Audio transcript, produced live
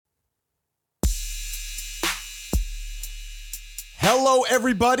Hello,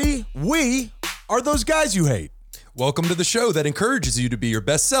 everybody. We are those guys you hate. Welcome to the show that encourages you to be your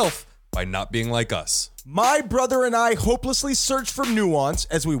best self by not being like us. My brother and I hopelessly search for nuance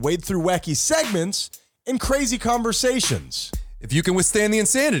as we wade through wacky segments and crazy conversations. If you can withstand the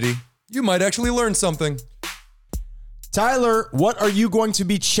insanity, you might actually learn something. Tyler, what are you going to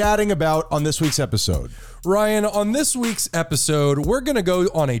be chatting about on this week's episode? Ryan, on this week's episode, we're going to go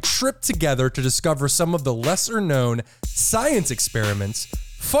on a trip together to discover some of the lesser known science experiments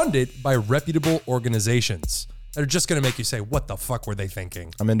funded by reputable organizations that are just going to make you say, what the fuck were they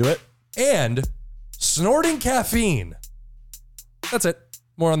thinking? I'm into it. And snorting caffeine. That's it.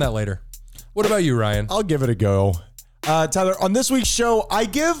 More on that later. What about you, Ryan? I'll give it a go. Tyler, on this week's show, I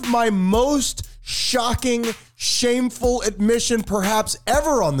give my most shocking, shameful admission perhaps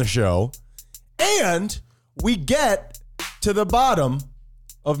ever on the show. And we get to the bottom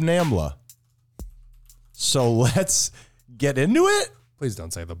of Namblin. So let's get into it. Please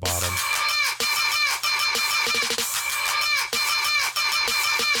don't say the bottom.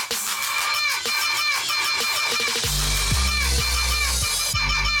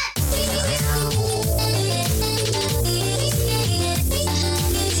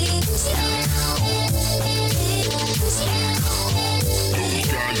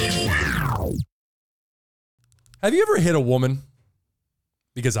 Have you ever hit a woman?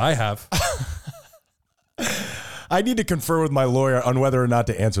 Because I have. I need to confer with my lawyer on whether or not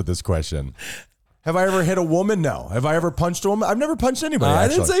to answer this question. Have I ever hit a woman? No. Have I ever punched a woman? I've never punched anybody, I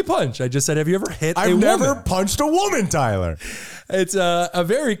didn't say punch. I just said, have you ever hit a woman? I've never punched a woman, Tyler. It's a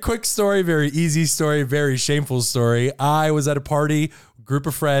very quick story, very easy story, very shameful story. I was at a party, group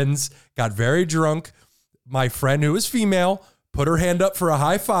of friends, got very drunk. My friend, who was female, put her hand up for a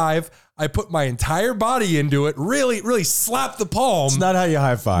high five. I put my entire body into it, really slapped the palm. It's not how you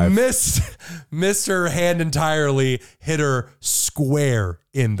high five. Missed her hand entirely, hit her square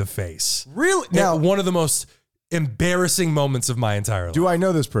in the face. Really? Now, one of the most embarrassing moments of my entire life. Do I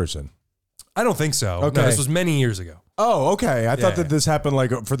know this person? I don't think so. Okay. No, this was many years ago. Oh, okay. I thought that this happened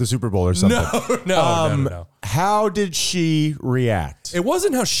like for the Super Bowl or something. No. How did she react? It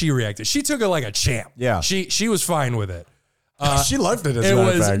wasn't how she reacted. She took it like a champ. Yeah. She was fine with it. She loved it. As a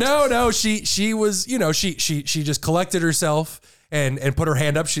matter of fact. No. She was, she just collected herself and put her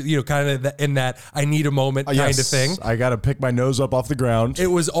hand up. She, kind of in that I need a moment kind of thing. I got to pick my nose up off the ground. It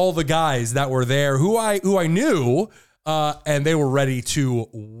was all the guys that were there who I knew, and they were ready to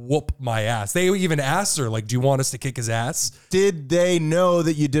whoop my ass. They even asked her, like, "Do you want us to kick his ass?" Did they know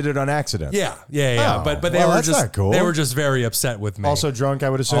that you did it on accident? Yeah. Oh, but they well, were that's just not cool. They were just very upset with me. Also drunk, I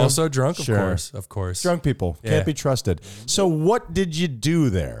would assume. Also drunk, Sure. of course. Drunk people can't be trusted. So what did you do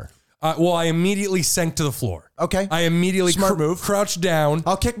there? Well, I immediately sank to the floor. Okay. I immediately Smart move. crouched down.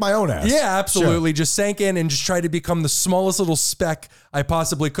 I'll kick my own ass. Yeah, absolutely. Sure. Just sank in and just tried to become the smallest little speck I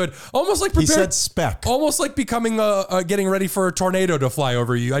possibly could. Almost like prepared. He said speck. Almost like becoming getting ready for a tornado to fly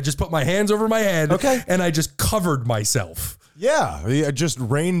over you. I just put my hands over my head. Okay. And I just covered myself. Yeah. It just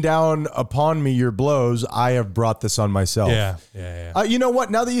rained down upon me your blows. I have brought this on myself. Yeah. You know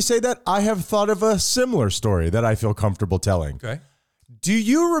what? Now that you say that, I have thought of a similar story that I feel comfortable telling. Okay. Do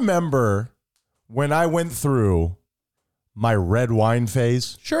you remember when I went through my red wine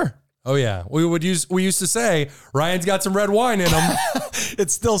phase? Sure. Oh yeah. We used to say Ryan's got some red wine in him.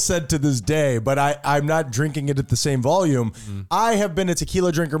 It's still said to this day, but I'm not drinking it at the same volume. I have been a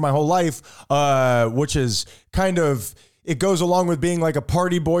tequila drinker my whole life, which is kind of, it goes along with being like a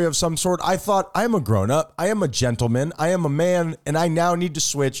party boy of some sort. I thought, I'm a grown up. I am a gentleman. I am a man. And I now need to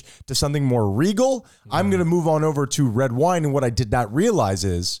switch to something more regal. I'm going to move on over to red wine. And what I did not realize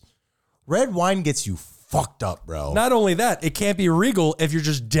is red wine gets you fucked up, bro. Not only that, it can't be regal if you're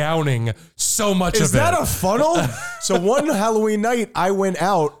just downing so much of it. Is that a funnel? So one Halloween night, I went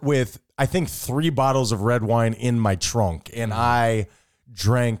out with, I think, 3 bottles of red wine in my trunk. And I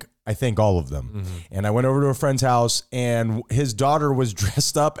drank, I think, all of them. And I went over to a friend's house, and his daughter was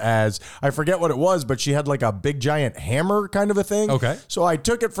dressed up as, I forget what it was, but she had like a big giant hammer kind of a thing. Okay. So I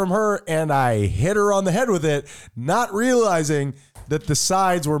took it from her and I hit her on the head with it, not realizing that the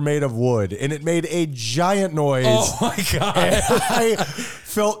sides were made of wood, and it made a giant noise. Oh my God. And I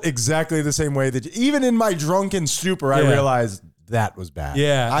felt exactly the same way that even in my drunken stupor, I realized that was bad.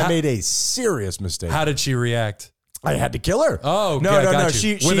 Yeah. I made a serious mistake. How did she react? I had to kill her. Oh, no. got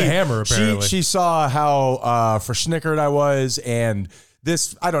She you. With a hammer, apparently. She saw how forsnickered I was, and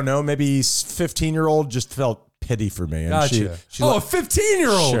this, I don't know, maybe 15-year-old just felt pity for me. And Gotcha. she a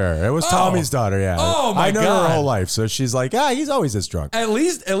 15-year-old. Sure, it was Tommy's daughter. Yeah. Oh my I know God. her whole life, so she's like, he's always this drunk. At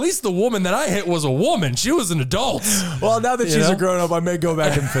least the woman that I hit was a woman. She was an adult. Well, now that she's know? a grown up, I may go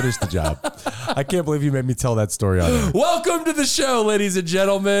back and finish the job. I can't believe you made me tell that story on there. Welcome to the show, ladies and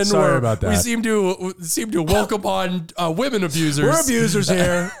gentlemen. Sorry about that. We seem to welcome on women abusers. We're abusers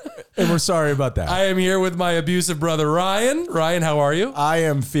here, and we're sorry about that. I am here with my abusive brother, Ryan. Ryan, how are you? I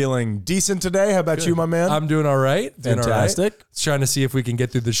am feeling decent today. How about you, my man? I'm doing all right. Fantastic. Trying to see if we can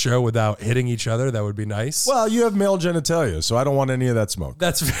get through the show without hitting each other. That would be nice. Well, you have male genitalia, so I don't want any of that smoke.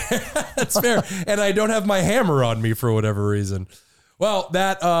 That's fair. That's fair. And I don't have my hammer on me for whatever reason. Well,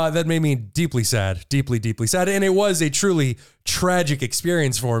 that made me deeply sad, deeply sad. And it was a truly tragic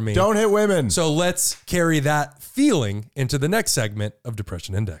experience for me. Don't hit women. So let's carry that feeling into the next segment of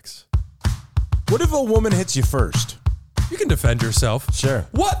Depression Index. What if a woman hits you first? You can defend yourself. Sure.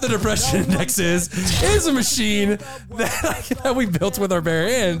 What the Depression Index is a machine that we built with our bare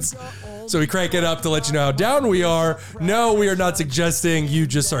hands. So we crank it up to let you know how down we are. No, we are not suggesting you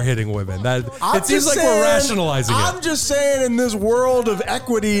just start hitting women. It seems like we're rationalizing it. I'm just saying, in this world of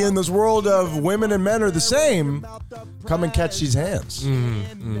equity, in this world of women and men are the same, come and catch these hands.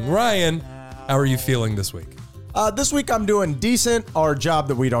 Ryan, how are you feeling this week? This week I'm doing decent. Our job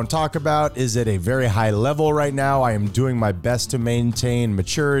that we don't talk about is at a very high level right now. I am doing my best to maintain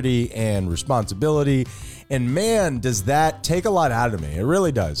maturity and responsibility. And man, does that take a lot out of me. It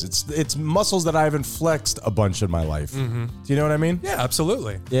really does. It's muscles that I haven't flexed a bunch in my life. Do you know what I mean? Yeah,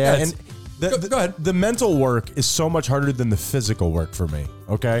 absolutely. Yeah, and go ahead. The mental work is so much harder than the physical work for me,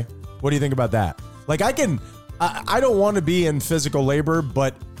 okay? What do you think about that? Like, I don't want to be in physical labor,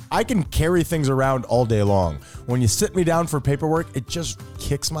 but I can carry things around all day long. When you sit me down for paperwork, it just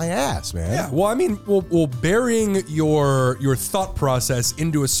kicks my ass, man. Yeah, well, I mean, burying your thought process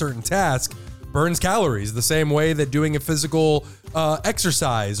into a certain task burns calories the same way that doing a physical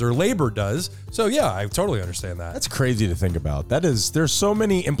exercise or labor does. So yeah, I totally understand that. That's crazy to think about. There's so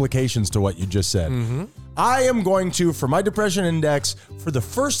many implications to what you just said. I am going to, for my depression index, for the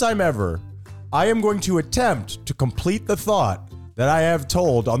first time ever, I am going to attempt to complete the thought that I have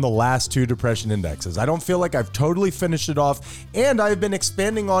told on the last two depression indexes. I don't feel like I've totally finished it off, and I've been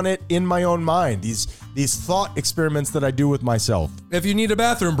expanding on it in my own mind. These thought experiments that I do with myself. If you need a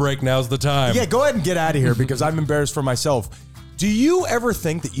bathroom break, now's the time. Yeah, go ahead and get out of here because I'm embarrassed for myself. Do you ever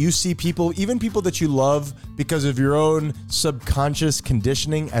think that you see people, even people that you love, because of your own subconscious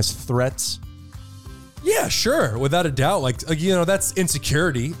conditioning as threats? Yeah, sure. Without a doubt. Like, that's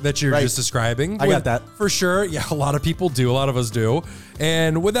insecurity that you're just describing. I got that. For sure. Yeah, a lot of people do. A lot of us do.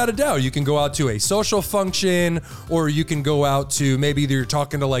 And without a doubt, you can go out to a social function, or you can go out to maybe you're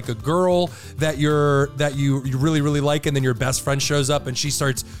talking to like a girl that you really, really like, and then your best friend shows up and she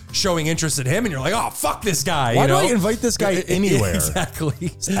starts showing interest in him, and you're like, oh, fuck this guy. Why do I invite this guy anywhere? Exactly.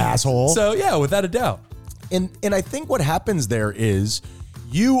 Asshole. So yeah, without a doubt. And I think what happens there is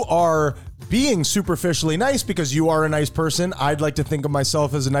you are being superficially nice because you are a nice person. I'd like to think of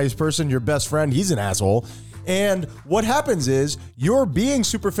myself as a nice person. Your best friend, he's an asshole. And what happens is you're being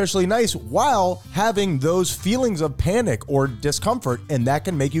superficially nice while having those feelings of panic or discomfort, and that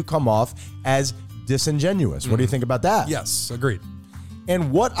can make you come off as disingenuous. What do you think about that? Yes, agreed.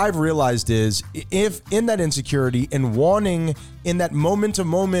 And what I've realized is if in that insecurity and wanting in that moment to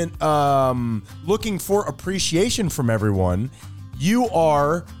moment, looking for appreciation from everyone, you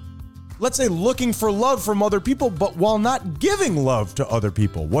are, let's say, looking for love from other people, but while not giving love to other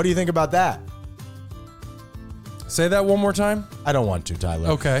people. What do you think about that? Say that one more time. I don't want to, Tyler.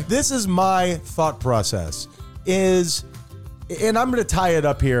 Okay. This is my thought process and I'm going to tie it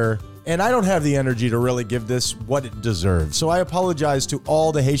up here, and I don't have the energy to really give this what it deserves. So I apologize to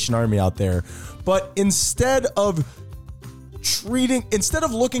all the Haitian army out there. But instead of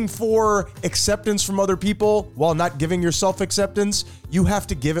looking for acceptance from other people while not giving yourself acceptance, you have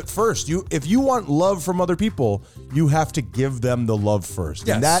to give it first. If you want love from other people, you have to give them the love first.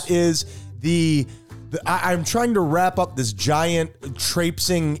 Yes. And that is I'm trying to wrap up this giant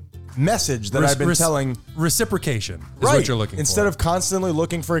traipsing message that I've been telling. Reciprocation is what you're looking for. Instead of constantly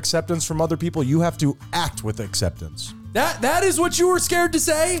looking for acceptance from other people, you have to act with acceptance. That is what you were scared to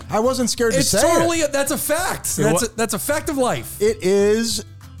say? I wasn't scared to say it. That's a fact. That's a fact of life. It is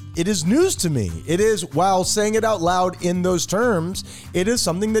news to me. It is, while saying it out loud in those terms, it is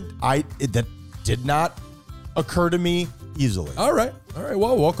something that did not occur to me easily. All right.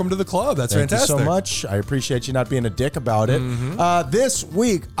 Well, welcome to the club. That's fantastic. Thank you so much. I appreciate you not being a dick about it. This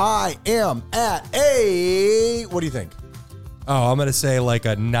week, I am at what do you think? Oh, I'm going to say like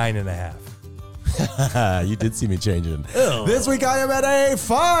a 9.5. You did see me changing. Ew. This week I am at a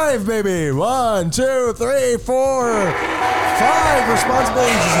 5, baby. 1, 2, 3, 4, 5.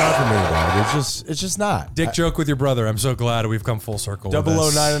 Responsibilities is not for me, dog. It's just not. Dick joke with your brother. I'm so glad we've come full circle.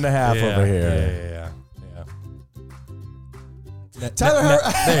 009.5 over here. Yeah. Tyler,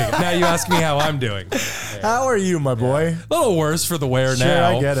 there you go. Now you ask me how I'm doing. Yeah. How are you, my boy? A little worse for the wear sure,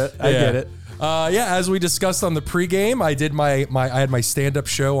 now. I get it. I get it. As we discussed on the pregame, I did I had my stand-up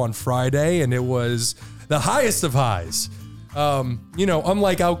show on Friday, and it was the highest of highs.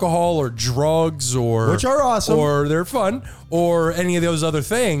 Unlike alcohol or drugs which are awesome, or they're fun, or any of those other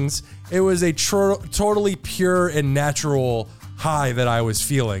things, it was a totally pure and natural high that I was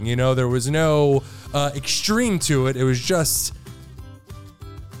feeling. There was no extreme to it. It was just,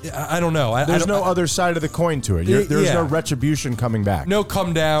 I don't know. There's no other side of the coin to it. There's no retribution coming back. No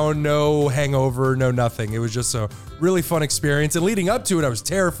come down, no hangover, no nothing. It was just a really fun experience. And leading up to it, I was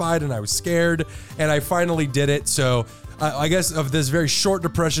terrified and I was scared, and I finally did it. So I guess of this very short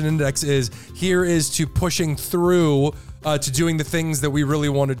depression index is to pushing through to doing the things that we really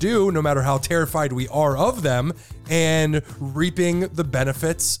want to do, no matter how terrified we are of them, and reaping the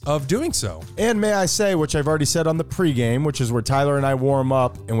benefits of doing so. And may I say, which I've already said on the pregame, which is where Tyler and I warm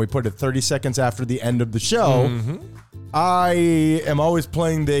up and we put it 30 seconds after the end of the show. Mm-hmm. I am always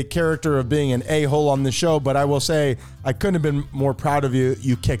playing the character of being an a-hole on the show, but I will say I couldn't have been more proud of you.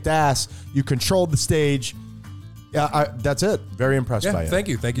 You kicked ass. You controlled the stage. Yeah, that's it. Very impressed by you. Thank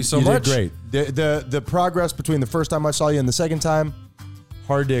you. Thank you so much. You did great. The progress between the first time I saw you and the second time,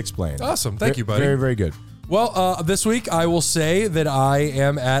 hard to explain. Awesome. Thank you, buddy. Very, very good. Well, this week I will say that I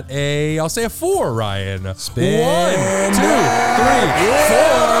am at a 4, Ryan. Spin 1, 2, 3,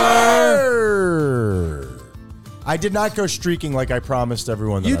 4. I did not go streaking like I promised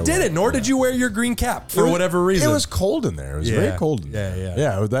everyone that You I didn't, would. nor did you wear your green cap for whatever reason. It was cold in there. It was very cold in there.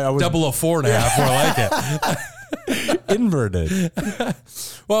 Yeah. I was 004.5, more like it. Inverted.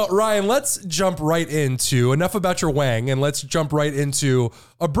 Well, Ryan, let's jump right into enough about your wang, and let's jump right into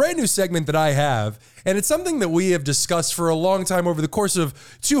a brand new segment that I have. And it's something that we have discussed for a long time over the course of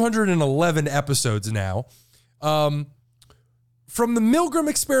 211 episodes now. From the Milgram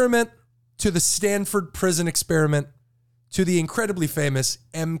experiment to the Stanford prison experiment to the incredibly famous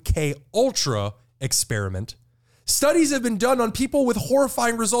MK Ultra experiment, studies have been done on people with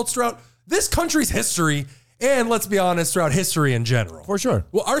horrifying results throughout this country's history. And let's be honest, throughout history in general. For sure.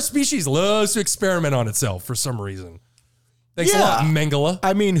 Well, our species loves to experiment on itself for some reason. Thanks a lot, Mengele.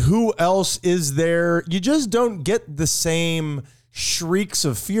 I mean, who else is there? You just don't get the same shrieks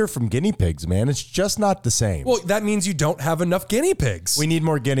of fear from guinea pigs, man. It's just not the same. Well, that means you don't have enough guinea pigs. We need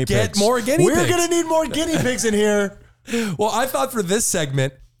more guinea pigs. Get more guinea pigs. We're going to need more guinea pigs in here. Well, I thought for this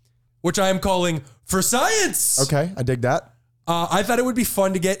segment, which I am calling For Science. Okay, I dig that. I thought it would be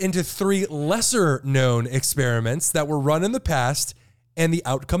fun to get into 3 lesser known experiments that were run in the past and the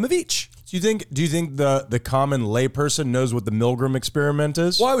outcome of each. Do you think the common layperson knows what the Milgram experiment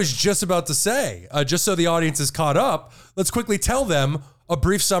is? Well, I was just about to say, just so the audience is caught up, let's quickly tell them a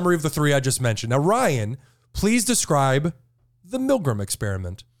brief summary of the 3 I just mentioned. Now, Ryan, please describe the Milgram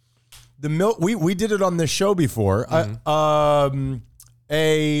experiment. We did it on this show before. Mm-hmm.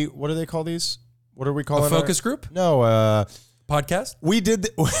 What do they call these? What are we calling a focus group? No, podcast? We did.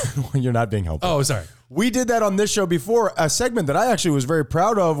 You're not being helpful. Oh, sorry. We did that on this show before, a segment that I actually was very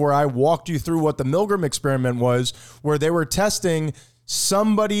proud of, where I walked you through what the Milgram experiment was, where they were testing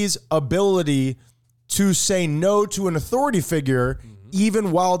somebody's ability to say no to an authority figure,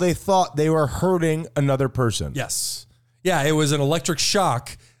 even while they thought they were hurting another person. Yes. Yeah, it was an electric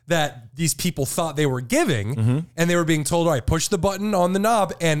shock that these people thought they were giving, and they were being told, all right, push the button on the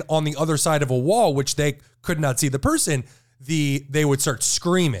knob, and on the other side of a wall, which they could not see the person, they would start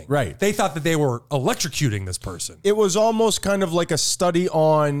screaming. Right. They thought that they were electrocuting this person. It was almost kind of like a study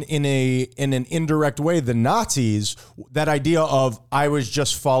on, in an indirect way, the Nazis, that idea of I was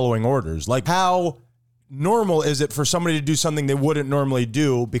just following orders. Like, how normal is it for somebody to do something they wouldn't normally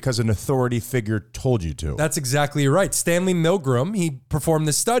do because an authority figure told you to? That's exactly right. Stanley Milgram, he performed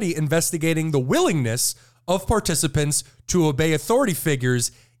this study investigating the willingness of participants to obey authority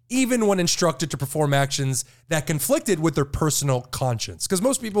figures even when instructed to perform actions that conflicted with their personal conscience. Because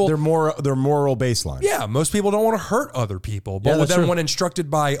most people... Their moral baseline. Yeah, most people don't want to hurt other people. But then when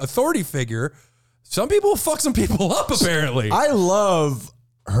instructed by authority figure, some people fuck some people up, apparently. I love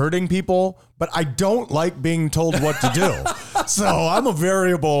hurting people, but I don't like being told what to do. So I'm a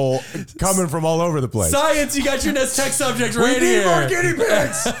variable coming from all over the place. Science, you got your next tech subject right here. We need more guinea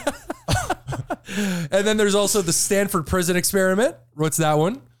pigs. And then there's also the Stanford prison experiment. What's that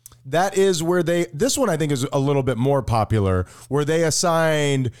one? that is where this one I think is a little bit more popular, where they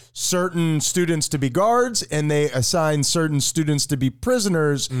assigned certain students to be guards and they assigned certain students to be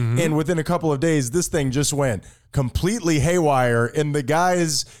prisoners. And within a couple of days, this thing just went completely haywire. And the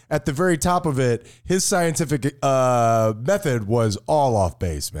guys at the very top of it, his scientific method was all off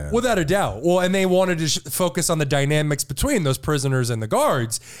base, man. Without a doubt. Well, and they wanted to focus on the dynamics between those prisoners and the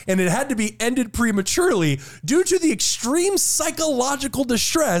guards, and it had to be ended prematurely due to the extreme psychological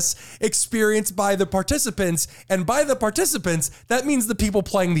distress experienced by the participants. And by the participants, that means the people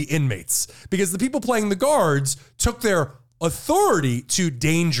playing the inmates, because the people playing the guards took their authority to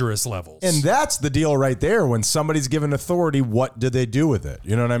dangerous levels. And that's the deal right there. When somebody's given authority, what do they do with it?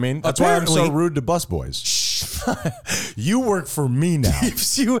 You know what I mean? That's why I'm so rude to busboys. You work for me now.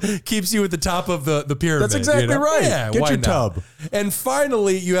 Keeps you at the top of the pyramid. That's exactly right. Yeah, get your tub. And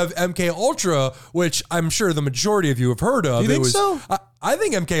finally, you have MK Ultra, which I'm sure the majority of you have heard of. You think so? I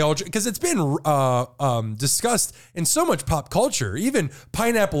think MK Ultra, because it's been discussed in so much pop culture. Even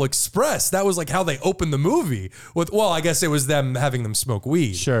Pineapple Express, that was like how they opened the movie with. Well, I guess it was them having them smoke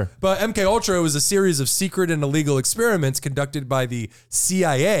weed. Sure. But MK Ultra was a series of secret and illegal experiments conducted by the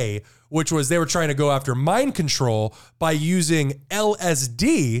CIA, which was they were trying to go after mind control by using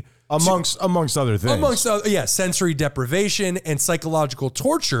LSD. Amongst other things. Amongst other, sensory deprivation and psychological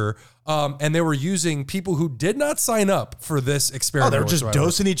torture. And they were using people who did not sign up for this experiment. They were just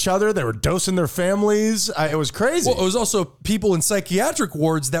dosing each other. They were dosing their families. It was crazy. Well, it was also people in psychiatric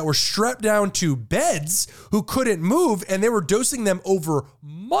wards that were strapped down to beds who couldn't move, and they were dosing them over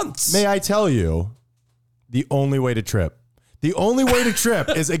months. May I tell you, the only way to trip. The only way to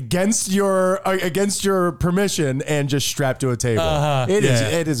trip is against your permission and just strapped to a table. It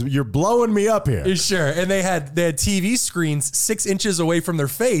is. You're blowing me up here. Sure. And they had TV screens 6 inches away from their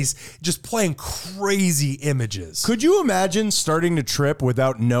face, just playing crazy images. Could you imagine starting to trip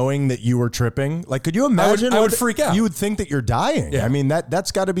without knowing that you were tripping? Like, could you imagine? I would freak out. You would think that you're dying. Yeah. I mean,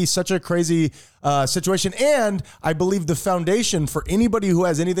 that's got to be such a crazy situation. And I believe the foundation for anybody who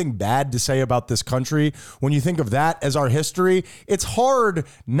has anything bad to say about this country, when you think of that as our history, it's hard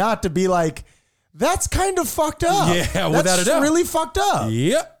not to be like, that's kind of fucked up. Yeah, without a doubt. That's really fucked up.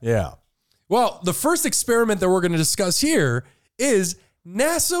 Yep. Yeah. Well, the first experiment that we're going to discuss here is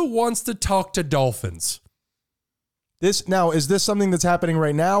NASA wants to talk to dolphins. Is this something that's happening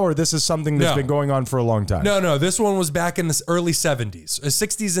right now, or this is something that's been going on for a long time? No. This one was back in the early 70s,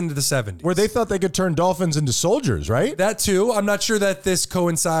 60s into the 70s. Where they thought they could turn dolphins into soldiers, right? That too. I'm not sure that this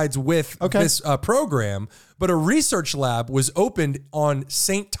coincides with this program, but a research lab was opened on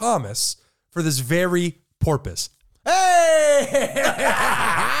St. Thomas for this very purpose. Hey!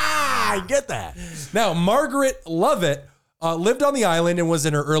 I get that. Now, Margaret Lovett lived on the island and was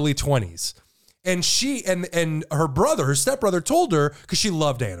in her early 20s. And she and her brother, her stepbrother, told her, because she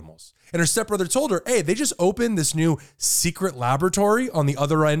loved animals, and her stepbrother told her, hey, they just opened this new secret laboratory on the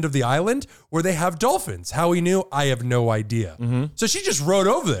other end of the island where they have dolphins. How he knew, I have no idea. So she just rode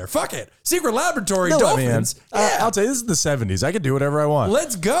over there. Fuck it. Secret laboratory, dolphins. I'll tell you, this is the 70s. I could do whatever I want.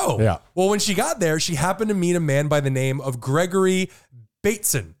 Let's go. Yeah. Well, when she got there, she happened to meet a man by the name of Gregory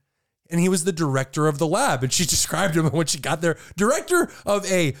Bateson. And he was the director of the lab. And she described him when she got there, director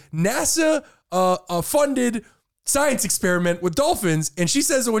of a NASA funded science experiment with dolphins. And she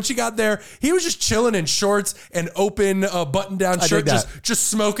says that when she got there, he was just chilling in shorts and open button-down shirt, just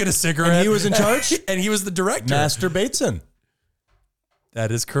smoking a cigarette. And he was in charge? And he was the director. Master Bateson.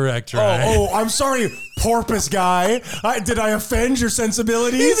 That is correct, right? Oh, I'm sorry, porpoise guy. Did I offend your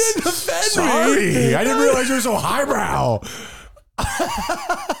sensibilities? He didn't offend me. Sorry. I didn't realize you were so highbrow.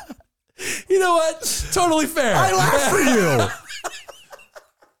 You know what? Totally fair. I laughed for you.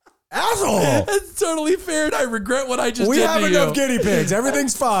 Asshole. That's totally fair, and I regret what I just did to you. We have enough guinea pigs.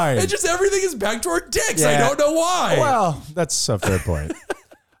 Everything's fine. It's just everything is back to our dicks. I don't know why. Well, that's a fair point.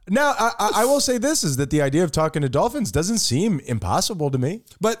 Now, I will say this, is that the idea of talking to dolphins doesn't seem impossible to me.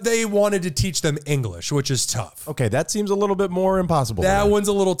 But they wanted to teach them English, which is tough. Okay, that seems a little bit more impossible. That one's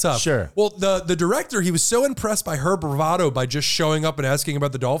a little tough. Sure. Well, the director, he was so impressed by her bravado by just showing up and asking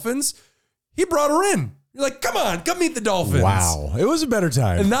about the dolphins, he brought her in. You're like, come on, come meet the dolphins. Wow, it was a better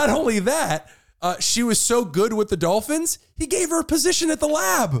time. And not only that, she was so good with the dolphins, he gave her a position at the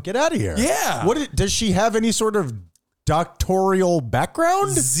lab. Get out of here. Yeah. Does she have any sort of doctoral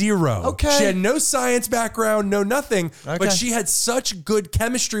background? Zero. Okay. She had no science background, no nothing, okay. but she had such good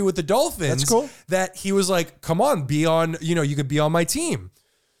chemistry with the dolphins. That's cool. That he was like, come on, you could be on my team.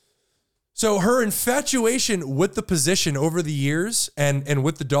 So her infatuation with the position over the years and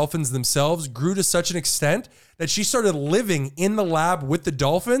with the dolphins themselves grew to such an extent that she started living in the lab with the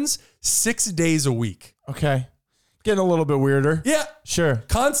dolphins 6 days a week. Okay. Getting a little bit weirder. Yeah. Sure.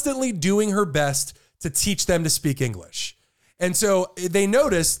 Constantly doing her best to teach them to speak English. And so they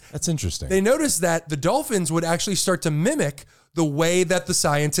noticed. That's interesting. They noticed that the dolphins would actually start to mimic the way that the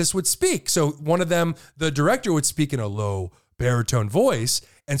scientists would speak. So one of them, the director, would speak in a low baritone voice.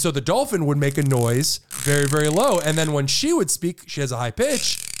 And so the dolphin would make a noise very, very low. And then when she would speak, she has a high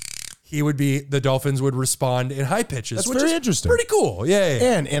pitch. The dolphins would respond in high pitches. That's which very is interesting. Pretty cool.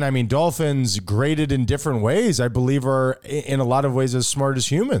 Yeah. And I mean, dolphins graded in different ways, I believe, are in a lot of ways as smart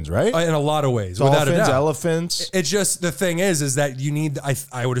as humans, right? In a lot of ways. Dolphins, without a doubt. elephants. It's just, the thing is that you need,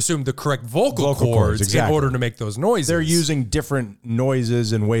 I would assume, the correct vocal cords exactly. in order to make those noises. They're using different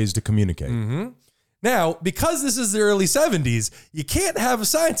noises and ways to communicate. Mm-hmm. Now, because this is the early 70s, you can't have a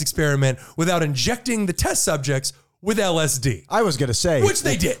science experiment without injecting the test subjects with LSD. I was going to say. Which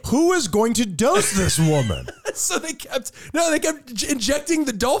they did. Who is going to dose this woman? So they kept injecting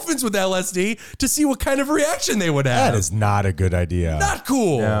the dolphins with LSD to see what kind of reaction they would have. That is not a good idea. Not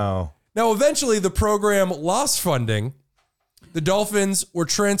cool. No. Now, eventually, the program lost funding. The dolphins were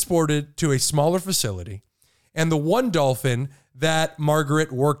transported to a smaller facility. And the one dolphin that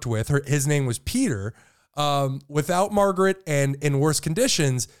Margaret worked with, his name was Peter. Without Margaret and in worse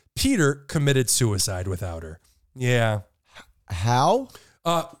conditions, Peter committed suicide without her. Yeah. How?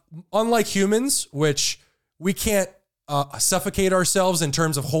 Unlike humans, which we can't suffocate ourselves in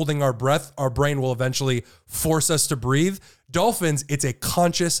terms of holding our breath, our brain will eventually force us to breathe. Dolphins, it's a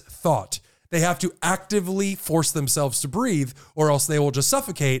conscious thought. They have to actively force themselves to breathe, or else they will just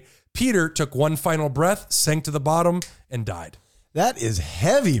suffocate. Peter took one final breath, sank to the bottom, and died. That is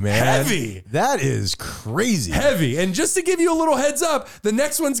heavy, man. Heavy. That is crazy. Heavy. And just to give you a little heads up, the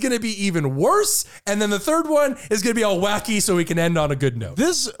next one's going to be even worse. And then the third one is going to be all wacky so we can end on a good note.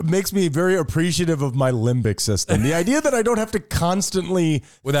 This makes me very appreciative of my limbic system. The idea that I don't have to constantly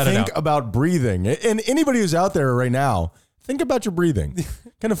think about breathing. And anybody who's out there right now, think about your breathing.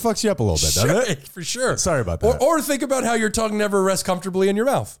 Kind of fucks you up a little bit, doesn't it? For sure. Sorry about that. Or think about how your tongue never rests comfortably in your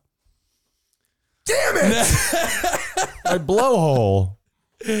mouth. Damn it! My blowhole.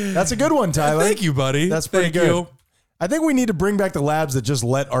 That's a good one, Tyler. Thank you, buddy. That's pretty good. I think we need to bring back the labs that just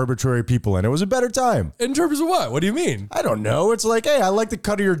let arbitrary people in. It was a better time. In terms of what? What do you mean? I don't know. It's like, hey, I like the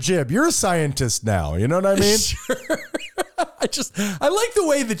cut of your jib. You're a scientist now. You know what I mean? Sure. I like the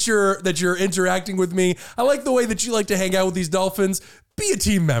way that you're interacting with me. I like the way that you like to hang out with these dolphins. Be a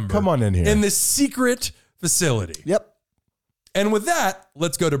team member. Come on in here. In this secret facility. Yep. And with that,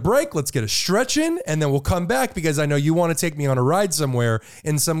 let's go to break. Let's get a stretch in, and then we'll come back because I know you want to take me on a ride somewhere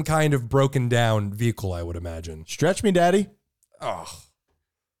in some kind of broken down vehicle, I would imagine. Stretch me, daddy. Oh.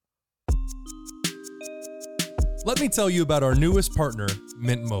 Let me tell you about our newest partner,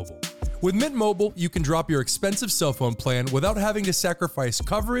 Mint Mobile. With Mint Mobile, you can drop your expensive cell phone plan without having to sacrifice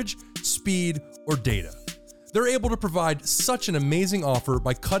coverage, speed, or data. They're able to provide such an amazing offer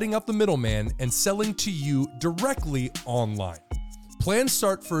by cutting out the middleman and selling to you directly online. Plans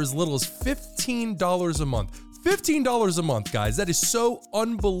start for as little as $15 a month. $15 a month, guys. That is so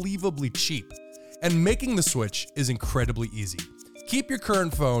unbelievably cheap. And making the switch is incredibly easy. Keep your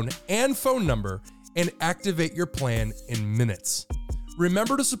current phone and phone number and activate your plan in minutes.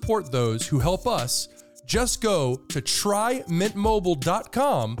 Remember to support those who help us. Just go to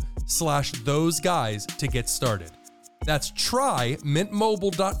trymintmobile.com/thoseguys to get started. That's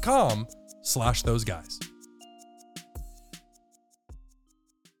trymintmobile.com/thoseguys.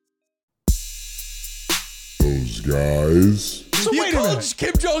 Those guys. So You wait a called minute.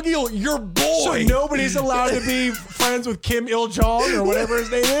 Kim Jong-il your boy. So nobody's allowed to be friends with Kim Il-jong or whatever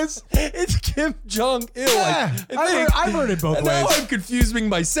his name is? It's Kim Jong-il. Yeah, I've heard it both and now ways. I'm confusing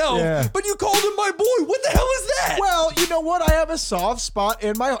myself, Yeah. but you called him my boy. What the hell is that? Well, you know what? I have a soft spot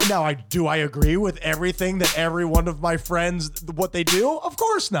in my... Now, I agree with everything that every one of my friends, what they do? Of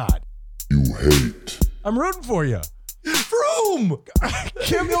course not. You hate. I'm rooting for you. For whom?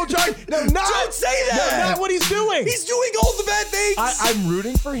 Kim Il-jong. No, not. Don't say that. No, not what he's doing. He's doing all the bad things. I'm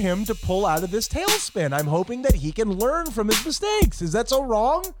rooting for him to pull out of this tailspin. I'm hoping that he can learn from his mistakes. Is that so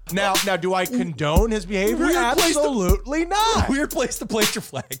wrong? Now, do I condone his behavior? Weird place to- Absolutely not. Weird place to place your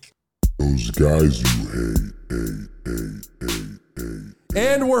flag. Those guys you hate.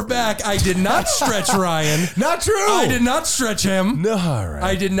 And we're back. I did not stretch Ryan. Not true. I did not stretch him. No, all right.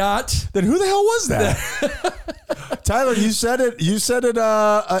 I did not. Then who the hell was that? Tyler, you said it. You said it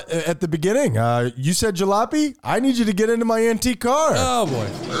at the beginning. You said jalopy. I need you to get into my antique car. Oh boy.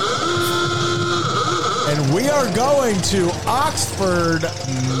 And we are going to Oxford,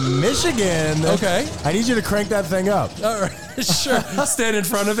 Michigan. Okay. I need you to crank that thing up. All right. Sure. Stand in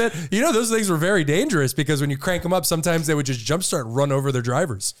front of it. You know, those things were very dangerous because when you crank them up, sometimes they would just jumpstart and run over their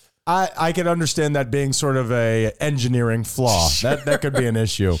drivers. I can understand that being sort of a engineering flaw. Sure. That could be an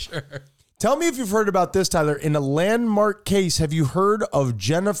issue. Sure. Tell me if you've heard about this, Tyler. In a landmark case, have you heard of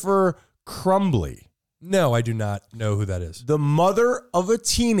Jennifer Crumbly? No, I do not know who that is. The mother of a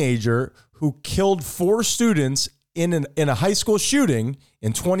teenager who killed 4 students in a high school shooting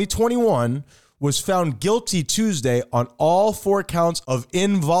in 2021 was found guilty Tuesday on all 4 counts of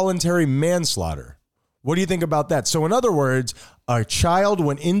involuntary manslaughter. What do you think about that? So in other words, a child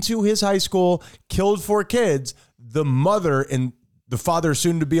went into his high school, killed 4 kids. The mother and the father,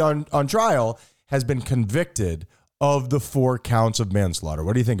 soon to be on trial, has been convicted of the 4 counts of manslaughter.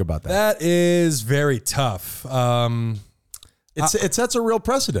 What do you think about that? That is very tough. It sets a real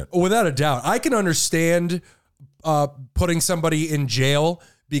precedent. Without a doubt. I can understand putting somebody in jail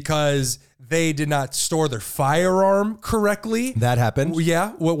because they did not store their firearm correctly. That happened.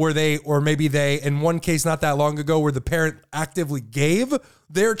 Yeah. Were they, or maybe they, in one case not that long ago, where the parent actively gave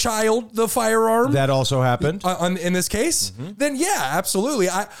their child the firearm. That also happened. In this case, then yeah, absolutely.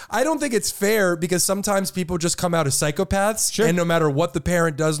 I don't think it's fair because sometimes people just come out as psychopaths. Sure. And no matter what the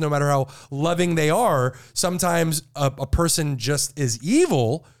parent does, no matter how loving they are, sometimes a person just is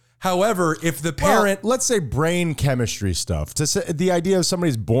evil. However, if the parent... Well, let's say brain chemistry stuff. To say, the idea of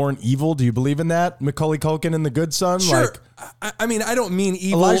somebody's born evil, do you believe in that? Macaulay Culkin in The Good Son? Sure. I mean, I don't mean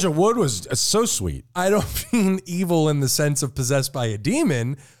evil. Elijah Wood was so sweet. I don't mean evil in the sense of possessed by a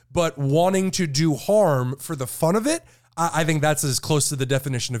demon, but wanting to do harm for the fun of it. I think that's as close to the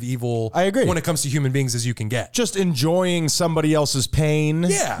definition of evil. I agree. When it comes to human beings as you can get. Just enjoying somebody else's pain.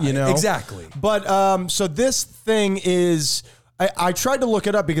 Yeah, you know? exactly. But so this thing is... I tried to look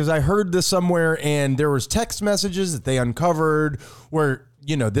it up because I heard this somewhere and there was text messages that they uncovered where,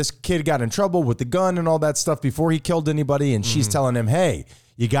 you know, this kid got in trouble with the gun and all that stuff before he killed anybody. And she's telling him, hey,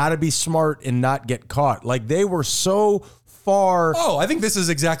 you got to be smart and not get caught. Like they were so far. Oh, I think this is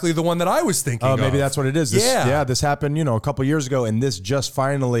exactly the one that I was thinking of. Maybe that's what it is. Yeah. This happened, you know, a couple years ago and this just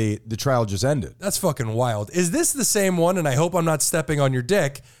finally, the trial just ended. That's fucking wild. Is this the same one? And I hope I'm not stepping on your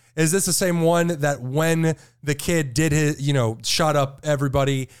dick. Is this the same one that when the kid did his, you know, shot up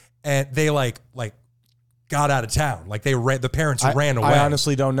everybody and they like got out of town? Like the parents ran away. I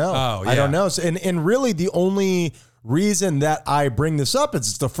honestly don't know. Oh, yeah. I don't know. And really the only reason that I bring this up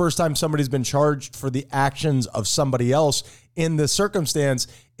is it's the first time somebody's been charged for the actions of somebody else in this circumstance.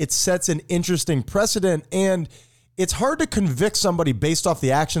 It sets an interesting precedent and it's hard to convict somebody based off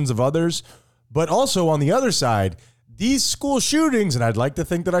the actions of others. But also on the other side, these school shootings, and I'd like to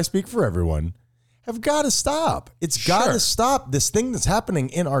think that I speak for everyone, have got to stop. It's got to stop. This thing that's happening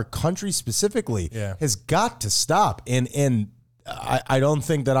in our country specifically has got to stop. And I don't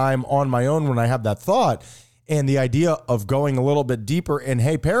think that I'm on my own when I have that thought. And the idea of going a little bit deeper and,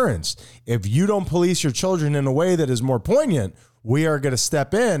 hey, parents, if you don't police your children in a way that is more poignant, we are going to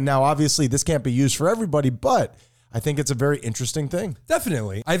step in. Now, obviously, this can't be used for everybody, but I think it's a very interesting thing.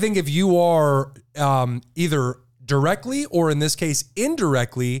 Definitely. I think if you are either directly or in this case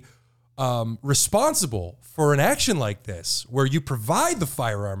indirectly responsible for an action like this, where you provide the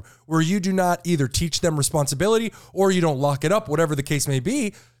firearm, where you do not either teach them responsibility or you don't lock it up, whatever the case may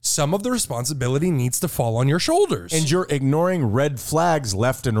be, some of the responsibility needs to fall on your shoulders. And you're ignoring red flags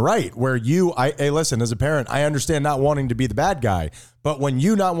left and right where hey, listen, as a parent, I understand not wanting to be the bad guy, but when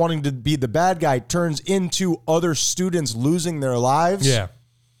you not wanting to be the bad guy turns into other students losing their lives,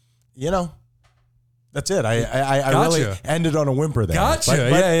 you know, that's it. I really ended on a whimper there. Gotcha.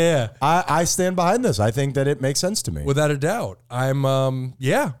 But yeah. I stand behind this. I think that it makes sense to me. Without a doubt. I'm,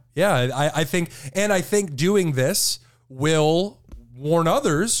 I think doing this will warn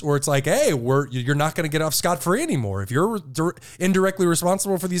others where it's like, hey, you're not going to get off scot-free anymore. If you're indirectly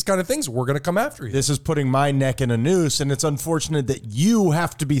responsible for these kind of things, we're going to come after you. This is putting my neck in a noose, and it's unfortunate that you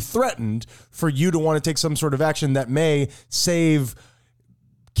have to be threatened for you to want to take some sort of action that may save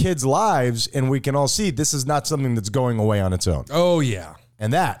kids' lives, and we can all see this is not something that's going away on its own. Oh, yeah.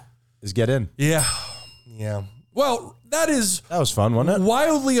 And that is Get In. Yeah. Well, that was fun, wasn't it?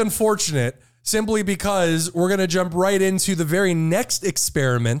 Wildly unfortunate, simply because we're going to jump right into the very next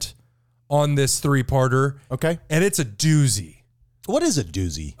experiment on this 3-parter. Okay. And it's a doozy. What is a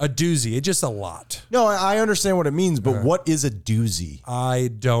doozy? A doozy. It's just a lot. No, I understand what it means, but what is a doozy? I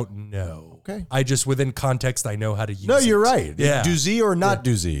don't know. Okay. I just, within context, I know how to use it. No, you're right. Yeah. Doozy or not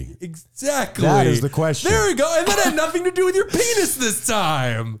doozy? Exactly. That is the question. There we go. And that had nothing to do with your penis this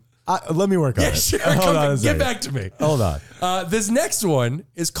time. Let me work on it. Sure. Hold on a second. Get back to me. Hold on. This next one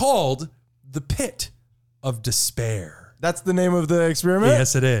is called The Pit of Despair. That's the name of the experiment?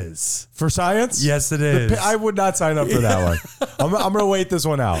 Yes, it is. For science? Yes, it is. I would not sign up for that one. I'm going to wait this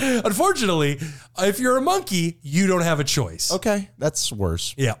one out. Unfortunately, if you're a monkey, you don't have a choice. Okay, that's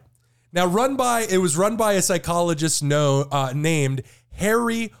worse. Yeah. Now, it was run by a psychologist named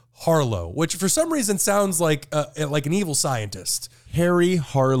Harry Harlow, which for some reason sounds like an evil scientist. Harry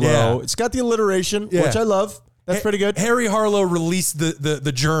Harlow. Yeah. It's got the alliteration, which I love. That's pretty good. Harry Harlow released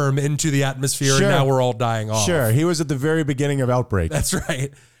the germ into the atmosphere, and now we're all dying off. Sure. He was at the very beginning of Outbreak. That's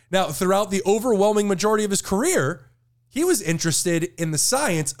right. Now, throughout the overwhelming majority of his career, he was interested in the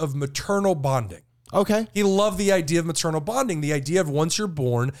science of maternal bonding. Okay. He loved the idea of maternal bonding, the idea of once you're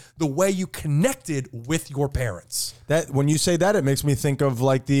born, the way you connected with your parents. That when you say that, it makes me think of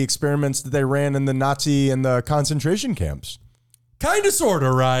like the experiments that they ran in the Nazi and the concentration camps. Kind of, sort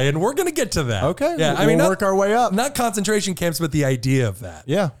of, Ryan. We're going to get to that. Okay. Yeah. We'll work our way up. Not concentration camps, but the idea of that.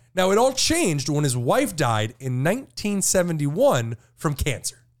 Yeah. Now, it all changed when his wife died in 1971 from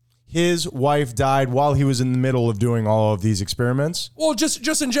cancer. His wife died while he was in the middle of doing all of these experiments. Well,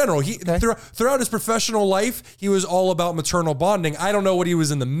 just in general, throughout his professional life, he was all about maternal bonding. I don't know what he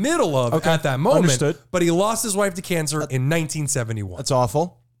was in the middle of at that moment, Understood. But he lost his wife to cancer in 1971. That's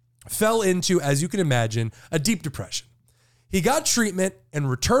awful. Fell into, as you can imagine, a deep depression. He got treatment and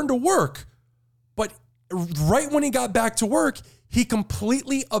returned to work, but right when he got back to work, he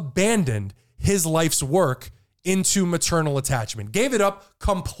completely abandoned his life's work into maternal attachment, gave it up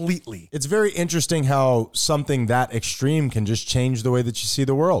completely. It's very interesting how something that extreme can just change the way that you see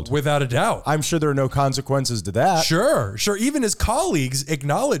the world. Without a doubt. I'm sure there are no consequences to that. Sure. Even his colleagues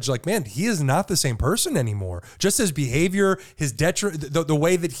acknowledge, like, man, he is not the same person anymore. Just his behavior, his the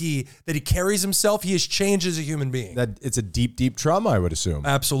way that he carries himself, he has changed as a human being. That it's a deep, deep trauma, I would assume.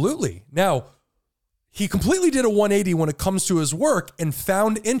 Absolutely. Now, he completely did a 180 when it comes to his work and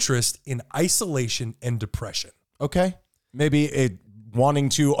found interest in isolation and depression. Okay. Maybe wanting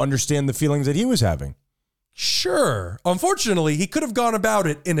to understand the feelings that he was having. Sure. Unfortunately, he could have gone about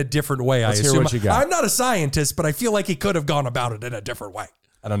it in a different way, Let's I hear assume. what you got. I'm not a scientist, but I feel like he could have gone about it in a different way.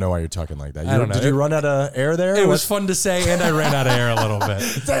 I don't know why you're talking like that. I don't know. Did you run out of air there? It was fun to say, and I ran out of air a little bit.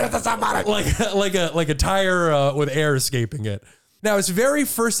 like a tire with air escaping it. Now, his very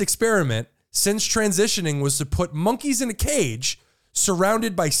first experiment since transitioning was to put monkeys in a cage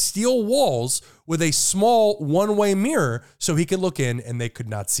surrounded by steel walls with a small one-way mirror so he could look in and they could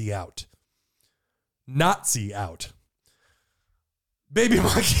not see out. Not see out. Baby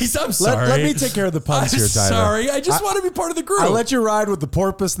monkeys, I'm sorry. Let me take care of the puns here, Tyler. Sorry, I just want to be part of the group. I let you ride with the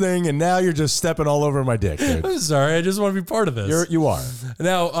porpoise thing, and now you're just stepping all over my dick, dude. I'm sorry, I just want to be part of this. You are.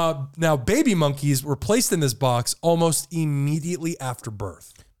 Now, baby monkeys were placed in this box almost immediately after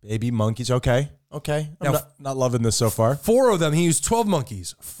birth. Baby monkeys. Okay. I'm not loving this so far. 4 of them, he used 12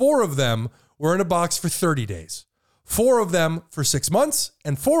 monkeys. 4 of them were in a box for 30 days. 4 of them for 6 months,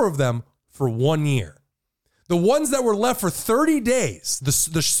 and 4 of them for 1 year. The ones that were left for 30 days, the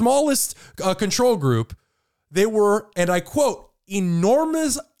smallest control group, they were, and I quote,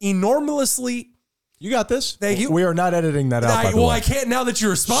 enormously. You got this. Thank you. We are not editing that out, by the way. I can't now that you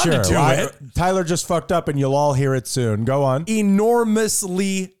responded to it. Tyler just fucked up, and you'll all hear it soon. Go on.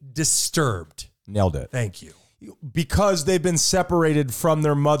 Enormously disturbed. Nailed it. Thank you. Because they've been separated from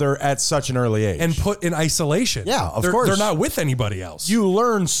their mother at such an early age. And put in isolation. Yeah, of course. They're not with anybody else. You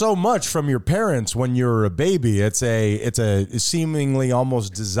learn so much from your parents when you're a baby. It's seemingly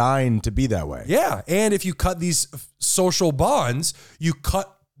almost designed to be that way. Yeah. And if you cut these social bonds, you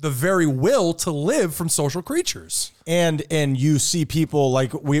cut the very will to live from social creatures. And you see people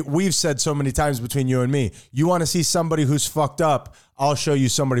like we've said so many times between you and me, you want to see somebody who's fucked up, I'll show you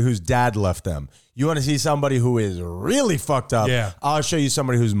somebody whose dad left them. You want to see somebody who is really fucked up, I'll show you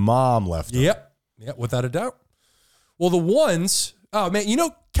somebody whose mom left them. Yep, without a doubt. Well, the ones, oh man,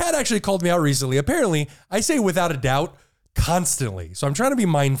 Kat actually called me out recently. Apparently, I say without a doubt constantly. So I'm trying to be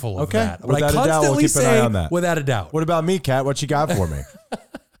mindful of that. But Without I a doubt, we'll constantly keep an say eye on that. without a doubt. What about me, Kat? What you got for me?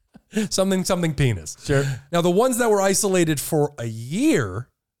 Something penis. Sure. Now, the ones that were isolated for a year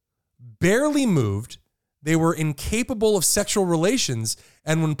barely moved. They were incapable of sexual relations,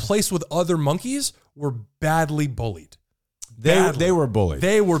 and when placed with other monkeys, were badly bullied. They were bullied.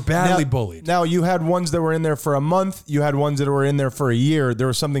 They were badly bullied. Now, you had ones that were in there for a month. You had ones that were in there for a year. There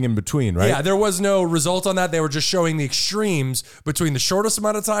was something in between, right? Yeah, there was no result on that. They were just showing the extremes between the shortest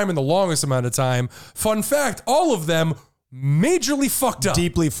amount of time and the longest amount of time. Fun fact, all of them majorly fucked up.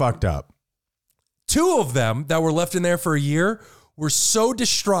 Deeply fucked up. 2 of them that were left in there for a year were so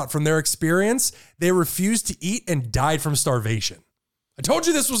distraught from their experience, they refused to eat and died from starvation. I told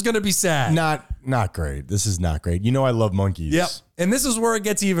you this was going to be sad. Not great. This is not great. You know I love monkeys. Yep. And this is where it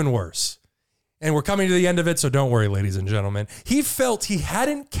gets even worse. And we're coming to the end of it, so don't worry, ladies and gentlemen. He felt he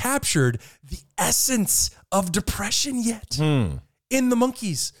hadn't captured the essence of depression yet in the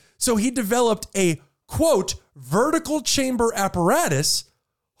monkeys. So he developed a, quote, vertical chamber apparatus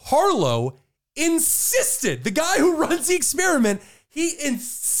Harlow insisted, the guy who runs the experiment, he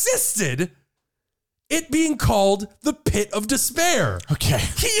insisted it being called the Pit of Despair. Okay.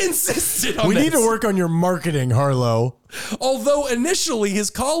 He insisted on We this. need to work on your marketing, Harlow. Although initially his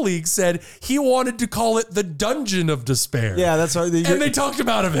colleagues said he wanted to call it the Dungeon of Despair. Yeah, that's how And they talked him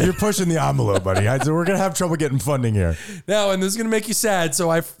out of it. You're pushing the envelope, buddy. We're going to have trouble getting funding here. Now, and this is going to make you sad.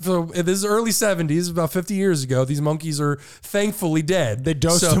 So this is early 70s, about 50 years ago. These monkeys are thankfully dead. They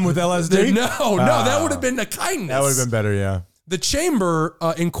dosed him with LSD? No, that would have been a kindness. That would have been better, yeah. The chamber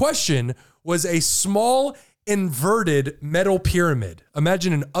in question was a small inverted metal pyramid.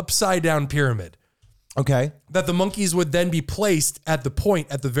 Imagine an upside down pyramid. Okay. That the monkeys would then be placed at the point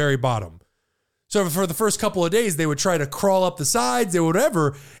at the very bottom. So for the first couple of days, they would try to crawl up the sides, they would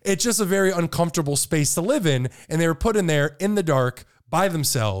whatever. It's just a very uncomfortable space to live in. And they were put in there in the dark by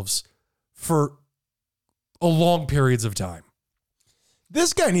themselves for long periods of time.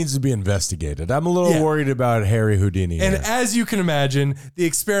 This guy needs to be investigated. I'm a little worried about Harry Houdini. And here. as you can imagine, the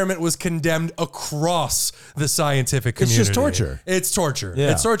experiment was condemned across the scientific It's community. just torture. It's torture.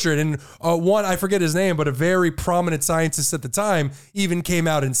 Yeah. It's torture. And one, I forget his name, but a very prominent scientist at the time even came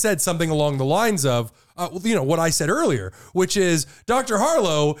out and said something along the lines of, what I said earlier, which is Dr.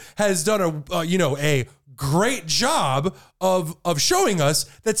 Harlow has done a great job of showing us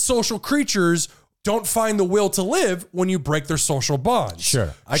that social creatures don't find the will to live when you break their social bonds.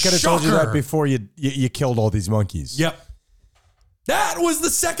 Sure. I could have told you that before you killed all these monkeys. Yep. That was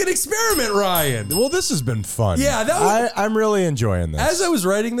the second experiment, Ryan. Well, this has been fun. Yeah, I'm really enjoying this. As I was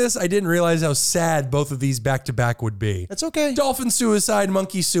writing this, I didn't realize how sad both of these back to back would be. It's okay. Dolphin suicide,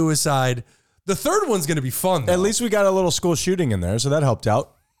 monkey suicide. The third one's going to be fun, though. At least we got a little school shooting in there, so that helped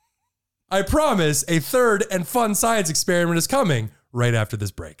out. I promise a third and fun science experiment is coming right after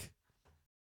this break.